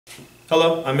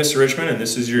Hello, I'm Mr. Richmond, and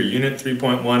this is your Unit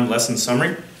 3.1 lesson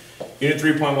summary. Unit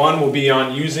 3.1 will be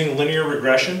on using linear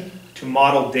regression to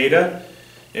model data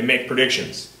and make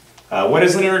predictions. What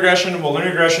is linear regression? Well,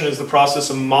 linear regression is the process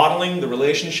of modeling the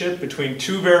relationship between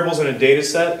two variables in a data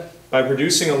set by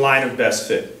producing a line of best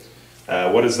fit.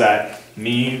 What does that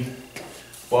mean?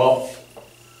 Well,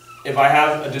 if I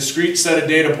have a discrete set of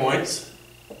data points,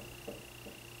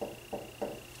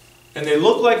 and they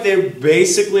look like they're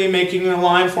basically making a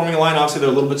line, forming a line. Obviously, they're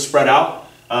a little bit spread out.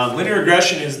 Linear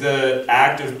regression is the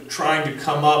act of trying to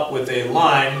come up with a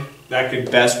line that could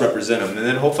best represent them. And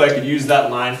then hopefully I could use that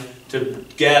line to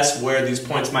guess where these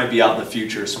points might be out in the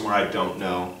future, somewhere I don't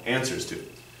know answers to.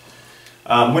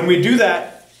 When we do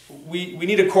that, we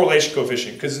need a correlation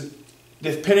coefficient, because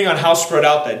depending on how spread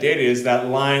out that data is, that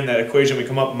line, that equation we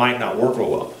come up might not work real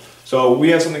well. So we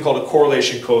have something called a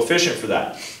correlation coefficient for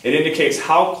that. It indicates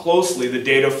how closely the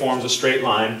data forms a straight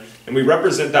line, and we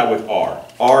represent that with R.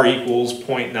 R equals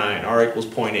 0.9, R equals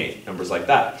 0.8, numbers like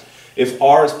that. If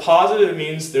R is positive, it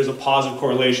means there's a positive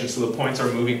correlation, so the points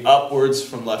are moving upwards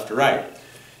from left to right.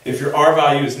 If your R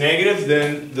value is negative,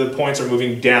 then the points are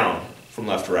moving down from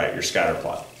left to right, your scatter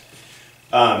plot.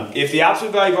 If the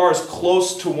absolute value of R is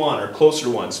close to 1 or closer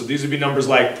to 1, so these would be numbers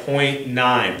like 0.9,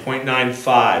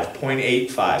 0.95,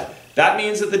 0.85, that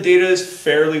means that the data is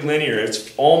fairly linear.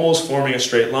 It's almost forming a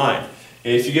straight line.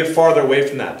 And if you get farther away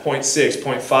from that, 0.6,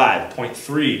 0.5,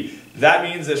 0.3, that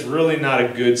means it's really not a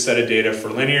good set of data for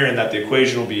linear and that the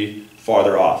equation will be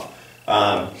farther off.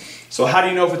 So how do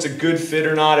you know if it's a good fit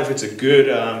or not, if it's a good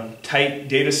tight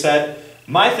data set?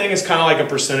 My thing is kind of like a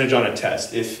percentage on a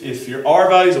test. If your R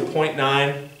value is a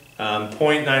 0.9,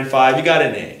 0.95, you got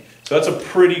an A. So that's a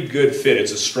pretty good fit.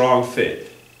 It's a strong fit.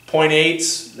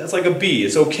 0.8s, that's like a B.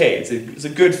 It's okay. It's a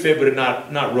good fit, but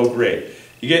not real great.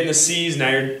 You get in the C's, now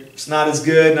it's not as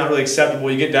good, not really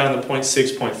acceptable. You get down to the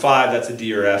 0.6, 0.5, that's a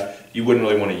D or F. You wouldn't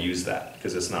really want to use that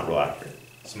because it's not real accurate.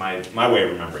 It's my way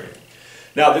of remembering it.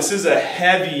 Now, this is a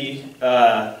heavy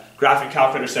graphic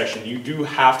calculator section. You do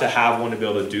have to have one to be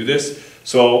able to do this.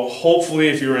 So hopefully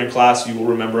if you were in class, you will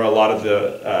remember a lot of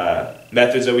the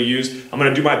methods that we use. I'm going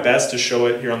to do my best to show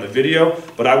it here on the video,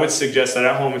 but I would suggest that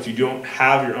at home, if you don't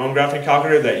have your own graphing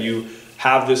calculator, that you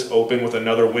have this open with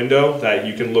another window that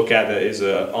you can look at that is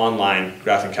an online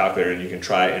graphing calculator, and you can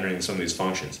try entering some of these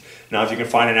functions. Now, if you can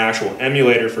find an actual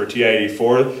emulator for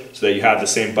TI-84 so that you have the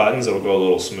same buttons, it'll go a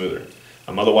little smoother.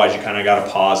 Otherwise, you kind of got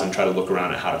to pause and try to look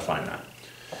around at how to find that.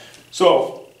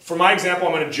 So, for my example,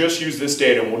 I'm going to just use this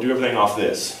data, and we'll do everything off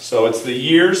this. So it's the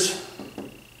years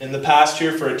in the past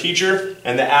year for a teacher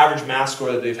and the average math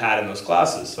score that they've had in those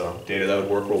classes. So data that would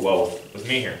work real well with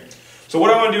me here. So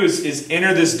what I want to do is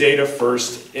enter this data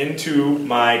first into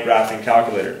my graphing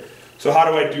calculator. So how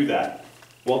do I do that?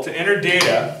 Well, to enter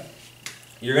data,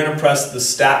 you're going to press the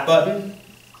Stat button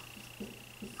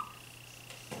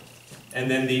and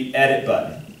then the Edit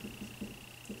button.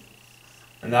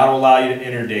 And that will allow you to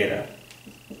enter data.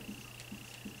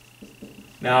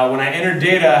 Now, when I enter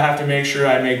data, I have to make sure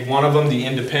I make one of them the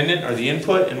independent, or the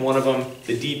input, and one of them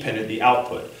the dependent, the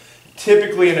output.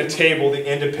 Typically in a table, the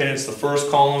independent's the first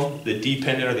column, the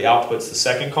dependent or the output's the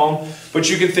second column. But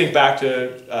you can think back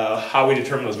to how we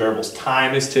determine those variables.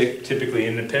 Time is typically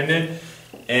independent,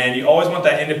 and you always want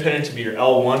that independent to be your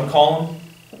L1 column,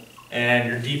 and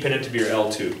your dependent to be your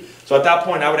L2. So at that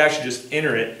point, I would actually just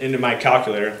enter it into my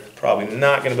calculator. Probably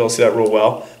not going to be able to see that real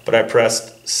well, but I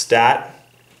pressed Stat,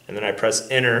 and then I press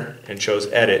Enter and chose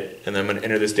Edit, and then I'm going to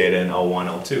enter this data in L1,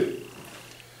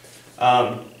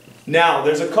 L2. Now,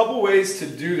 there's a couple ways to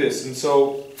do this, and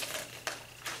so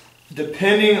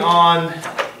depending on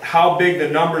how big the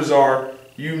numbers are,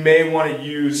 you may want to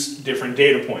use different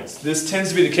data points. This tends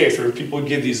to be the case where people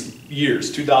give these years,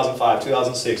 2005,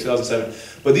 2006, 2007,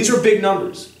 but these are big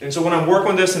numbers. And so when I'm working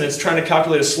with this and it's trying to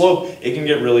calculate a slope, it can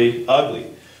get really ugly.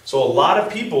 So a lot of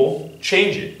people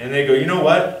change it, and they go, you know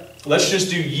what? Let's just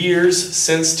do years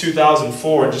since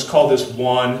 2004 and just call this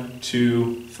 1,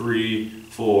 2, 3,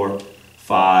 4,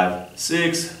 5,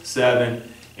 6, 7,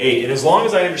 8. And as long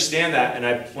as I understand that, and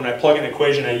when I plug in an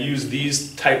equation, I use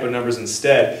these type of numbers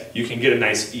instead, you can get a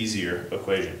nice, easier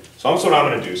equation. So that's what I'm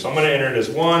going to do. So I'm going to enter it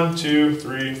as 1, 2,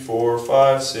 3, 4,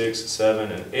 5, 6,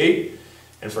 7, and 8.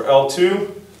 And for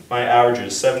L2, my average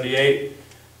is 78.91,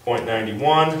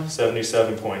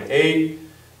 77.8,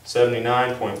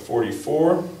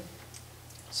 79.44,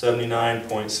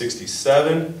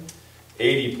 79.67,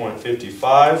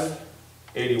 80.55,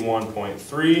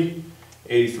 81.3,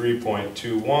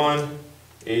 83.21,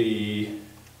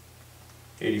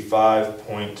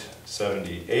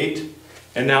 85.78.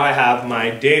 And now I have my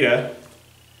data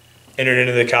entered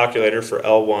into the calculator for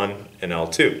L1 and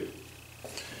L2.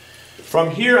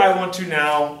 From here, I want to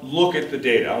now look at the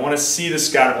data. I want to see the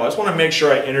scatter plot. I just want to make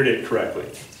sure I entered it correctly.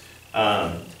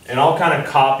 And I'll kind of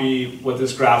copy what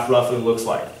this graph roughly looks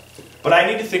like. But I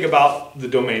need to think about the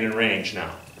domain and range now.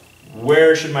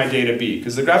 Where should my data be?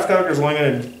 Because the graph calculator is only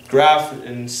going to graph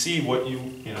and see what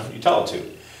you tell it to.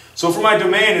 So for my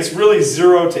domain, it's really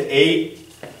 0 to 8.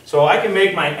 So I can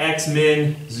make my x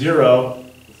min 0,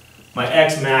 my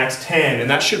x max 10, and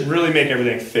that should really make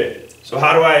everything fit. So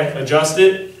how do I adjust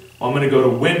it? Well, I'm going to go to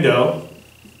Window,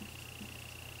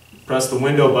 press the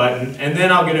Window button, and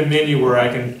then I'll get a menu where I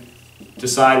can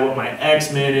decide what my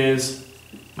x min is,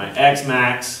 my x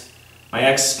max, my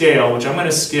x scale, which I'm going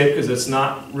to skip because it's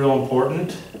not real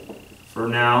important for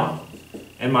now,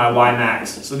 and my y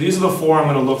max. So these are the four I'm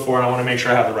going to look for, and I want to make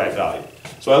sure I have the right value.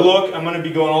 So I look, I'm going to be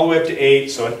going all the way up to 8,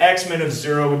 so an x min of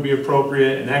 0 would be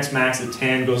appropriate, an x max of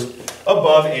 10 goes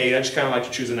above 8. I just kind of like to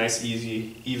choose a nice,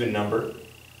 easy, even number.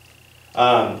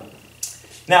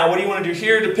 Now, what do you want to do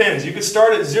here? Depends. You could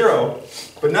start at 0,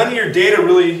 but none of your data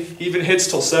really even hits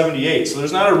till 78, so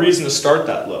there's not a reason to start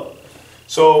that low.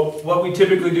 So what we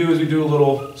typically do is we do a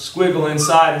little squiggle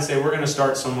inside and say we're going to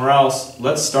start somewhere else.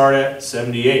 Let's start at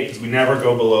 78, because we never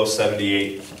go below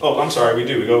 78. Oh, I'm sorry, we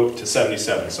do. We go to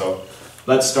 77, so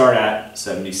let's start at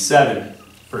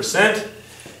 77%.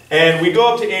 And we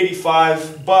go up to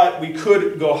 85, but we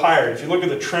could go higher. If you look at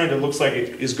the trend, it looks like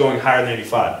it is going higher than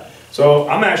 85. So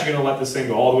I'm actually going to let this thing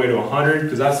go all the way to 100,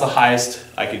 because that's the highest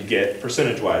I could get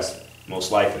percentage-wise,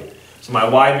 most likely. So my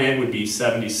y min would be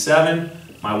 77,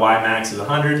 my y max is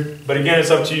 100, but again,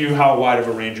 it's up to you how wide of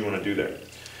a range you want to do there.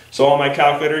 So on my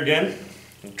calculator again,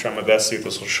 I'll try my best to see if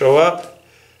this will show up.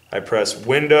 I press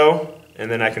Window,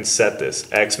 and then I can set this.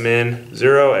 X min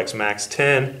 0, X max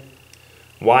 10,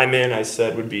 Y min I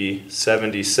said would be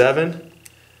 77,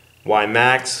 Y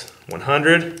max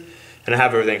 100, and I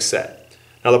have everything set.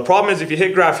 Now the problem is if you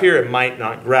hit graph here, it might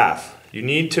not graph. You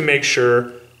need to make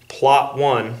sure plot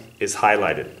 1 is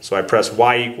highlighted. So I press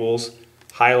Y equals,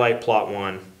 highlight plot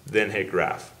 1, then hit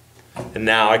graph. And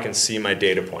now I can see my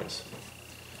data points.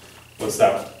 What's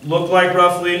that look like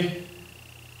roughly?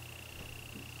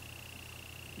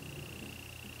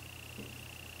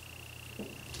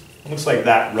 Looks like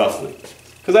that roughly.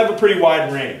 Because I have a pretty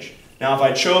wide range. Now if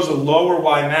I chose a lower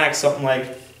Y max, something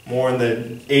like more in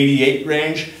the 88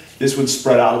 range, this would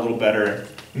spread out a little better,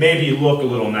 maybe look a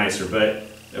little nicer. But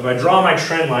if I draw my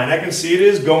trend line, I can see it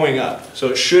is going up. So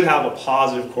it should have a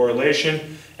positive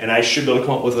correlation, and I should be able to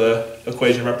come up with an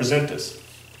equation to represent this.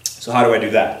 So how do I do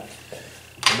that?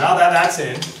 So now that that's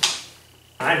in,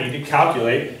 I need to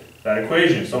calculate that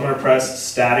equation. So I'm going to press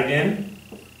Stat again,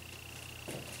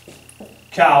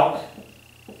 Calc.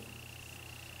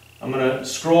 I'm going to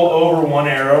scroll over one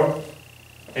arrow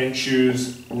and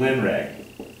choose LinReg,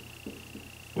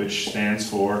 which stands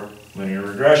for linear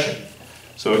regression.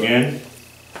 So again,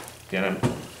 I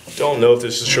don't know if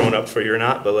this is showing up for you or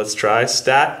not, but let's try.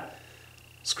 Stat,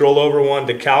 scroll over one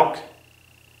to Calc,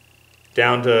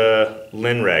 down to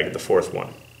LinReg, the fourth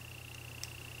one.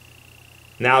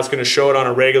 Now it's going to show it on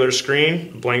a regular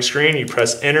screen, blank screen. You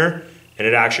press Enter, and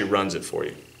it actually runs it for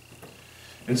you.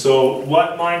 And so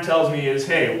what mine tells me is,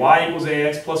 hey, y equals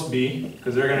ax plus b,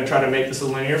 because they're going to try to make this a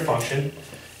linear function.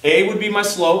 A would be my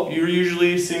slope. You're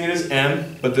usually seeing it as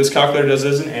m, but this calculator does it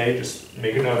as an a. Just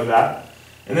make a note of that.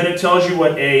 And then it tells you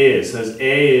what a is. It says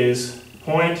a is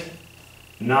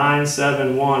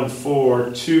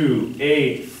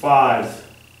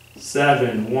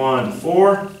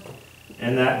 0.9714285,714,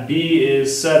 and that b is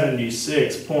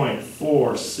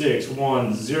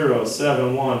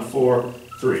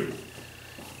 76.4610714.3.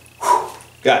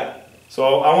 Got it.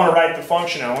 So I want to write the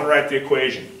function. I want to write the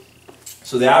equation.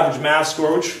 So the average math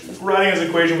score, which writing as an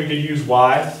equation we could use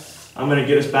y. I'm going to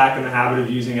get us back in the habit of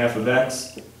using f of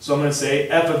x. So I'm going to say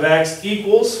f of x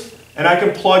equals, and I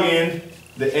can plug in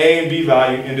the a and b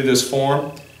value into this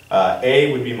form.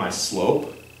 A would be my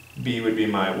slope, b would be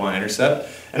my y-intercept,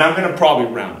 and I'm going to probably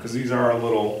round because these are a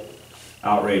little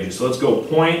outrageous. So let's go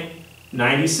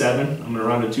 0.97, I'm going to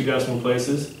round to 2 decimal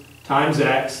places, times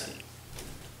x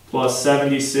plus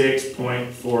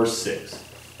 76.46.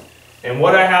 And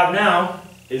what I have now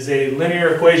is a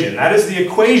linear equation. That is the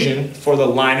equation for the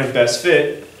line of best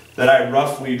fit that I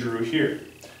roughly drew here.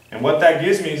 And what that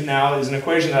gives me now is an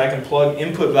equation that I can plug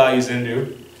input values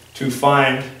into to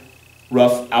find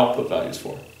rough output values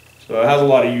for. So it has a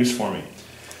lot of use for me.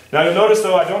 Now you'll notice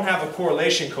though I don't have a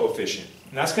correlation coefficient.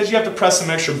 And that's because you have to press some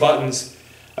extra buttons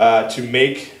to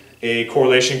make a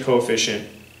correlation coefficient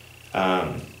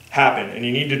happen. And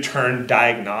you need to turn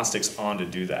diagnostics on to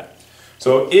do that.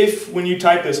 So if when you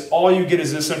type this, all you get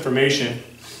is this information,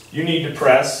 you need to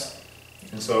press,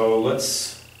 and so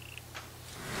let's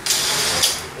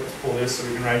pull this so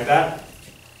we can write that.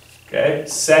 Okay,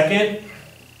 second,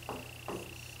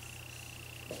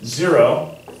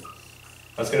 0.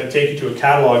 That's going to take you to a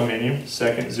catalog menu,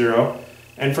 second 0.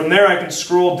 And from there I can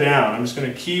scroll down. I'm just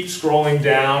going to keep scrolling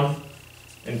down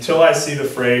until I see the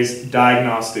phrase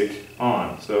diagnostic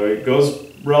on. So it goes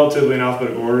relatively in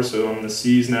alphabetical order, so I'm in the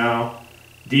C's now,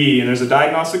 D, and there's a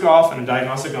diagnostic off and a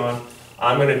diagnostic on.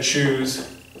 I'm going to choose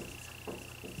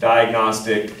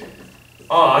diagnostic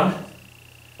on.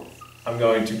 I'm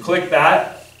going to click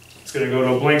that. It's going to go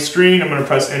to a blank screen. I'm going to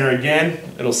press enter again.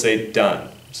 It'll say done.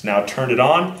 It's now turned it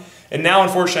on. And now,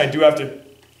 unfortunately, I do have to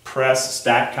press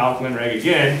stat calc lin reg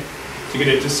again to get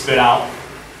it to spit out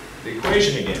the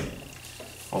equation again.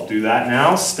 I'll do that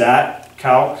now. Stat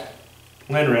calc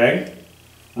lin reg.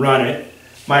 Run it.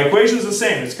 My equation is the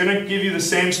same. It's going to give you the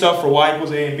same stuff for y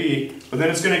equals a and b, but then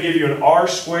it's going to give you an r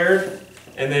squared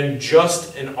and then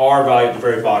just an r value at the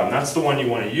very bottom. That's the one you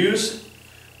want to use.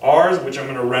 R's, which I'm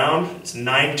going to round, it's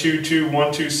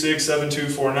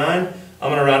 922.126.7249. I'm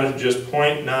going to round it to just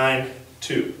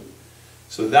 0.92.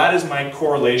 So that is my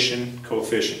correlation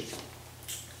coefficient.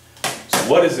 So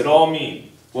what does it all mean?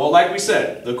 Well, like we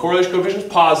said, the correlation coefficient is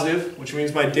positive, which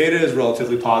means my data is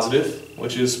relatively positive,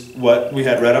 which is what we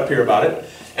had read up here about it.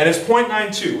 And it's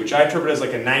 0.92, which I interpret as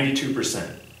like a 92%.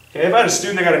 Okay, if I had a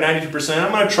student that got a 92%,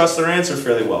 I'm going to trust their answer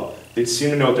fairly well. They seem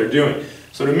to know what they're doing.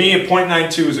 So to me, a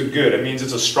 0.92 is a good. It means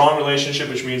it's a strong relationship,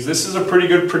 which means this is a pretty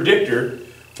good predictor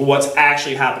for what's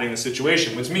actually happening in the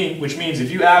situation. Which means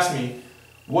if you ask me,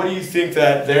 what do you think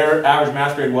that their average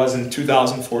math grade was in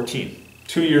 2014,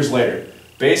 2 years later?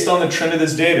 Based on the trend of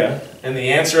this data and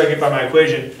the answer I get by my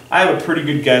equation, I have a pretty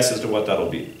good guess as to what that'll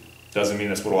be. Doesn't mean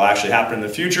that's what will actually happen in the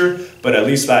future, but at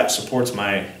least that supports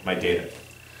my data.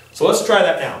 So let's try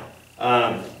that now.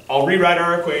 I'll rewrite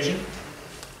our equation,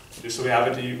 just so we have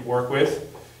it to work with.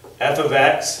 F of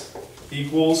x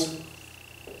equals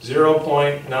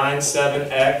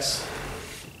 0.97x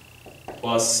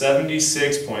plus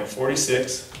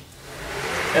 76.46.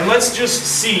 And let's just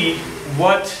see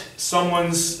what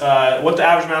what the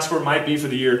average math score might be for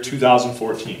the year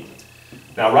 2014.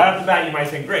 Now, right off the bat, you might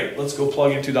think, great, let's go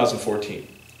plug in 2014.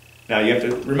 Now, you have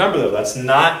to remember, though, that's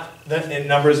not the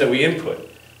numbers that we input.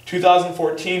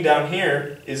 2014 down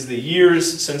here is the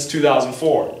years since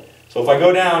 2004. So if I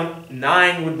go down,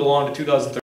 9 would belong to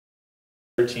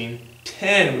 2013,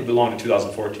 10 would belong to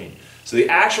 2014. So the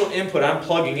actual input I'm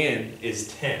plugging in is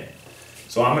 10.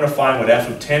 So I'm going to find what f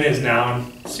of 10 is now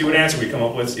and see what answer we come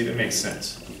up with, see if it makes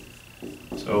sense.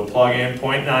 So plug in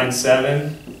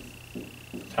 0.97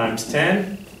 times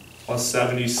 10 plus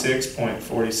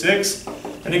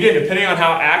 76.46. And again, depending on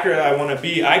how accurate I want to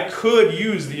be, I could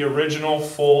use the original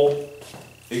full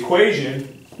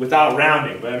equation without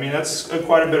rounding. But I mean, that's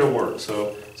quite a bit of work.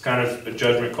 So it's kind of a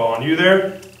judgment call on you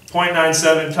there.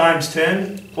 0.97 times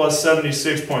 10 plus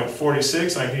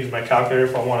 76.46. I can use my calculator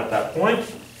if I want at that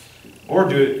point, or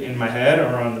do it in my head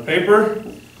or on the paper,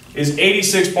 is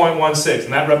 86.16,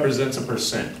 and that represents a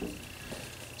percent.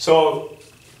 So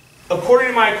according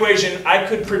to my equation, I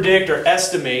could predict or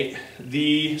estimate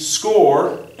the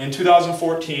score in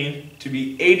 2014 to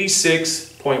be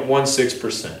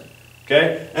 86.16%.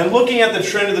 Okay? And looking at the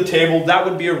trend of the table, that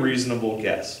would be a reasonable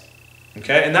guess.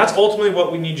 Okay? And that's ultimately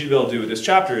what we need you to be able to do with this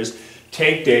chapter is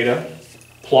take data,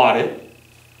 plot it,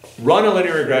 run a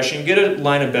linear regression, get a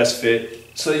line of best fit,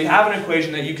 so you have an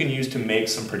equation that you can use to make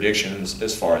some predictions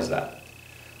as far as that.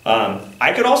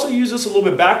 I could also use this a little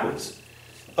bit backwards.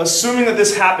 Assuming that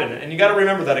this happened, and you got to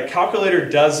remember that a calculator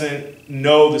doesn't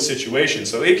know the situation,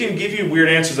 so it can give you weird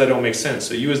answers that don't make sense.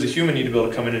 So you as the human need to be able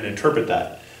to come in and interpret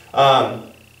that. I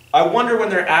wonder when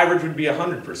their average would be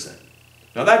 100%.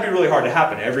 Now that'd be really hard to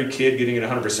happen, every kid getting it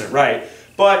 100% right,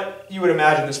 but you would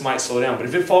imagine this might slow down. But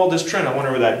if it followed this trend, I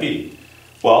wonder where that'd be.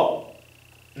 Well,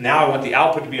 now I want the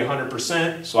output to be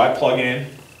 100%, so I plug in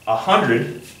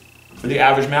 100 for the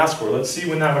average math score. Let's see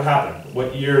when that would happen,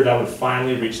 what year that would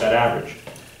finally reach that average.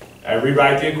 I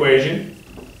rewrite the equation,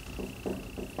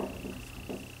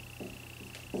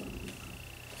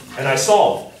 and I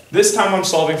solve. This time I'm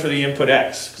solving for the input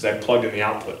x, because I plugged in the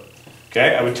output.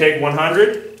 Okay, I would take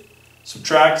 100,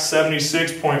 subtract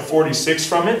 76.46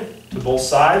 from it to both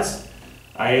sides.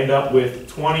 I end up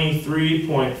with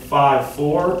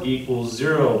 23.54 equals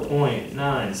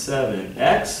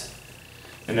 0.97x.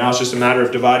 And now it's just a matter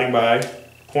of dividing by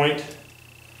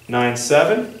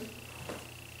 0.97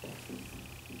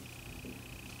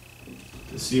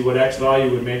 to see what x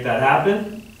value would make that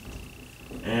happen.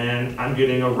 And I'm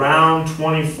getting around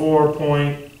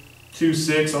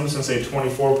 24.26, I'm just going to say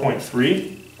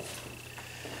 24.3.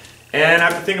 And I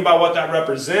have to think about what that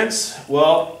represents.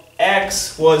 Well,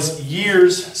 X was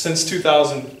years since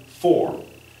 2004. 2004.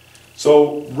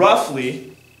 So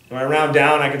roughly, when I round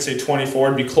down, I could say 24.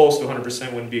 It'd be close to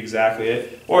 100%, wouldn't be exactly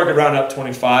it. Or I could round up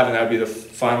 25, and that would be the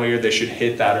final year they should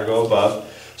hit that or go above.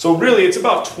 So really, it's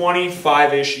about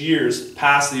 25-ish years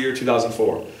past the year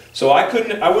 2004. So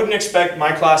I wouldn't expect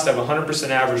my class to have 100%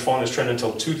 average following this trend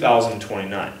until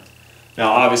 2029.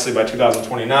 Now, obviously, by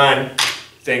 2029,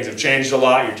 things have changed a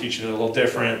lot. You're teaching it a little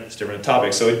different. It's different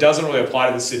topics. So it doesn't really apply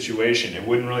to the situation. It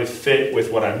wouldn't really fit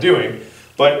with what I'm doing.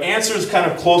 But answers kind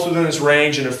of close within this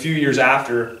range and a few years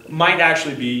after might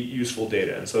actually be useful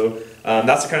data. And so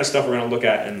that's the kind of stuff we're going to look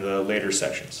at in the later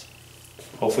sections.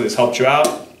 Hopefully this helped you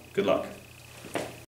out. Good luck.